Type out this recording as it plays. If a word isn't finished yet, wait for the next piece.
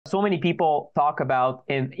so many people talk about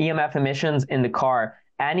EMF emissions in the car,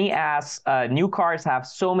 and he asks, new cars have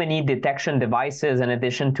so many detection devices in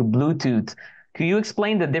addition to Bluetooth. Could you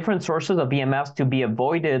explain the different sources of EMFs to be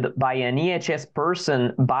avoided by an EHS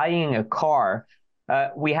person buying a car?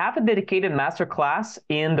 We have a dedicated masterclass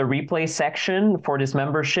in the replay section for this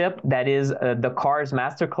membership. That is the Cars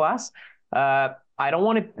Masterclass. I don't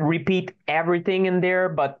want to repeat everything in there,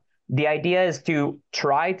 but the idea is to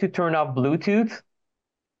try to turn off Bluetooth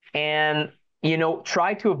and,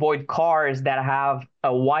 try to avoid cars that have a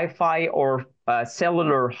Wi-Fi or a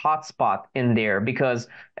cellular hotspot in there, because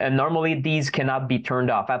normally these cannot be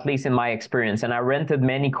turned off, at least in my experience. And I rented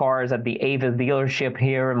many cars at the Avis dealership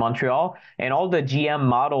here in Montreal, and all the GM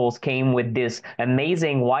models came with this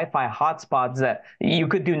amazing Wi-Fi hotspots that you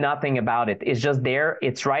could do nothing about it. It's just there.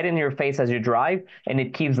 It's right in your face as you drive, and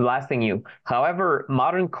it keeps blasting you. However,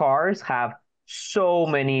 modern cars have so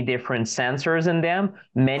many different sensors in them.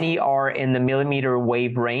 Many are in the millimeter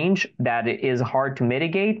wave range that it is hard to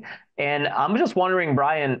mitigate. And I'm just wondering,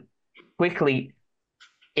 Brian, quickly,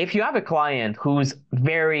 if you have a client who's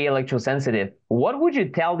very electrosensitive, what would you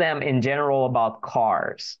tell them in general about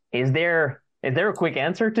cars? Is there a quick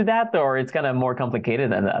answer to that, or it's kind of more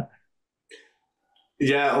complicated than that?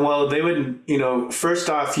 Yeah, well, they would, first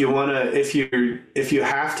off, you want to, if you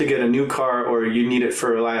have to get a new car or you need it for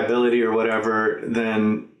reliability or whatever,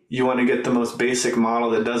 then you want to get the most basic model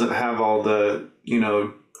that doesn't have all the,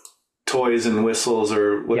 toys and whistles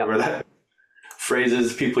or whatever that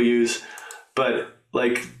phrases people use. But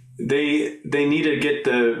like they need to get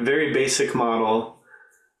the very basic model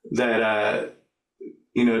that,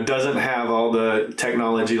 doesn't have all the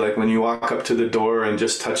technology, like when you walk up to the door and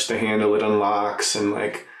just touch the handle, it unlocks and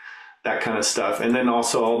like that kind of stuff. And then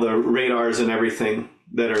also all the radars and everything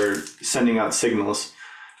that are sending out signals.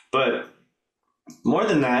 But more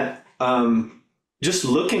than that, just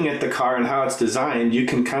looking at the car and how it's designed, you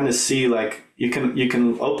can kind of see, like, you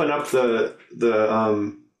can open up the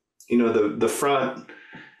front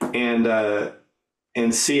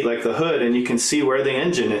and see like the hood, and you can see where the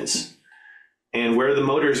engine is and where the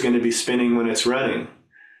motor is going to be spinning when it's running.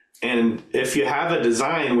 And if you have a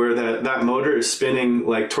design where that motor is spinning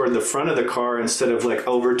like toward the front of the car instead of like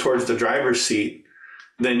over towards the driver's seat,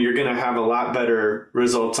 then you're going to have a lot better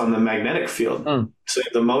results on the magnetic field. So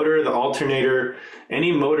the motor, the alternator,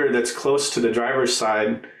 any motor that's close to the driver's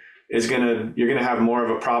side you're going to have more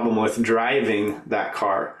of a problem with driving that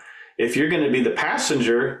car. If you're going to be the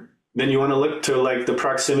passenger, then you want to look to like the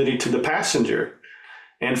proximity to the passenger.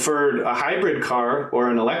 And for a hybrid car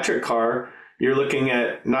or an electric car, you're looking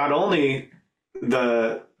at not only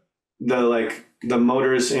the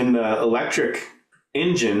motors in the electric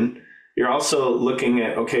engine, you're also looking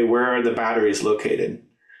at, okay, where are the batteries located?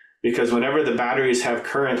 Because whenever the batteries have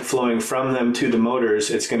current flowing from them to the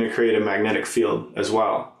motors, it's going to create a magnetic field as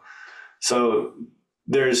well. So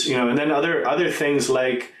there's, and then other things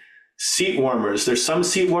like seat warmers. There's some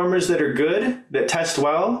seat warmers that are good, that test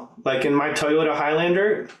well. Like in my Toyota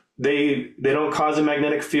Highlander, they don't cause a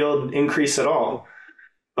magnetic field increase at all.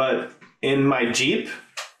 But in my Jeep,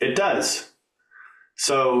 it does.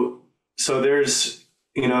 So there's,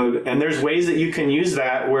 and there's ways that you can use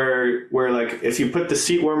that where like if you put the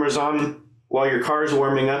seat warmers on while your car is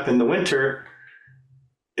warming up in the winter,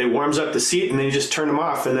 it warms up the seat and then you just turn them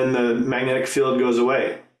off and then the magnetic field goes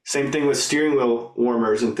away. Same thing with steering wheel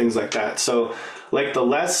warmers and things like that. So like the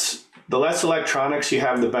less electronics you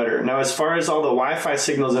have, the better. Now, as far as all the Wi-Fi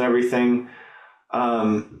signals and everything,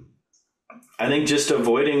 I think just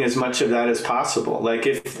avoiding as much of that as possible. Like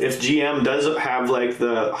if GM does have like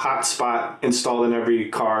the hotspot installed in every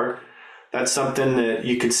car, that's something that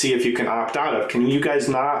you could see if you can opt out of. Can you guys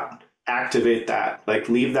not activate that? Like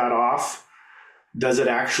leave that off? Does it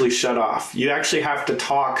actually shut off? You actually have to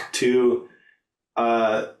talk to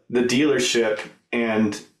the dealership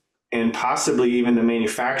and possibly even the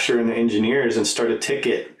manufacturer and the engineers and start a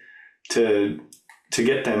ticket to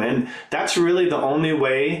get them. And that's really the only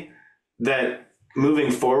way that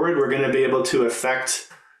moving forward we're going to be able to affect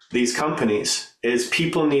these companies, is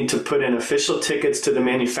people need to put in official tickets to the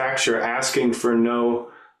manufacturer asking for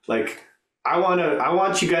like, I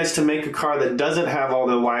want you guys to make a car that doesn't have all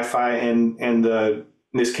the Wi-Fi and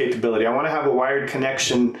this capability. I want to have a wired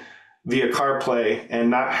connection via CarPlay and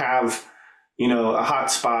not have, a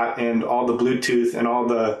hotspot and all the Bluetooth and all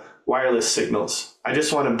the wireless signals. I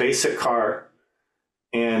just want a basic car,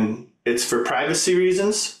 and it's for privacy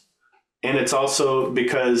reasons, and it's also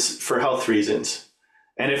because for health reasons.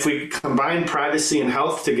 And if we combine privacy and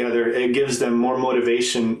health together, it gives them more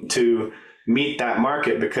motivation to meet that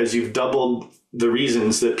market, because you've doubled the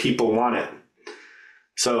reasons that people want it.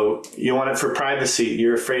 So you want it for privacy.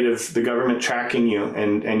 You're afraid of the government tracking you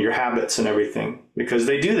and your habits and everything, because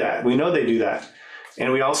they do that. We know they do that.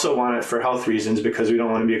 And we also want it for health reasons because we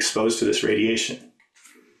don't want to be exposed to this radiation.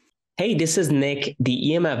 Hey, this is Nick,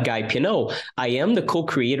 the EMF guy Pinot. I am the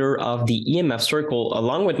co-creator of the EMF Circle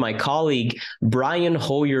along with my colleague, Brian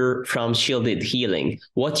Hoyer from Shielded Healing.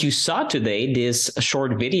 What you saw today, this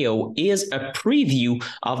short video, is a preview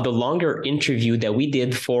of the longer interview that we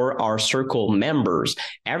did for our Circle members.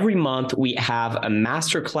 Every month, we have a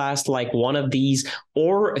masterclass like one of these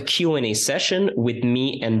or a Q&A session with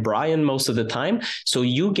me and Brian most of the time. So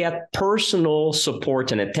you get personal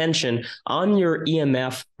support and attention on your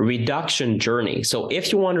EMF reduction journey. So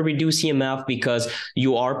if you want to reduce EMF because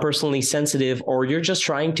you are personally sensitive, or you're just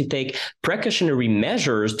trying to take precautionary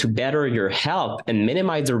measures to better your health and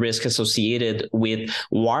minimize the risk associated with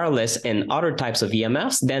wireless and other types of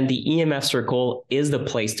EMFs, then the EMF Circle is the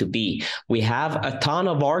place to be. We have a ton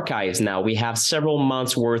of archives now. We have several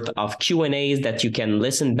months worth of Q&As that you can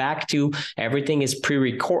listen back to. Everything is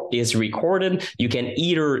recorded. You can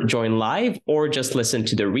either join live or just listen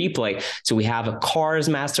to the replay. So we have a cars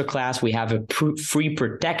masterclass. We have a free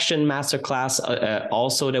protection masterclass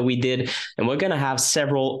also that we did. And we're going to have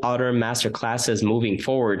several other masterclasses moving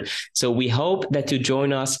forward. So we hope that you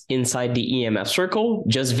join us inside the EMF Circle.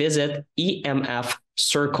 Just visit emfcircle.com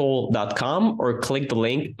or click the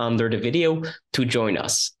link under the video to join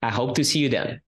us. I hope to see you then.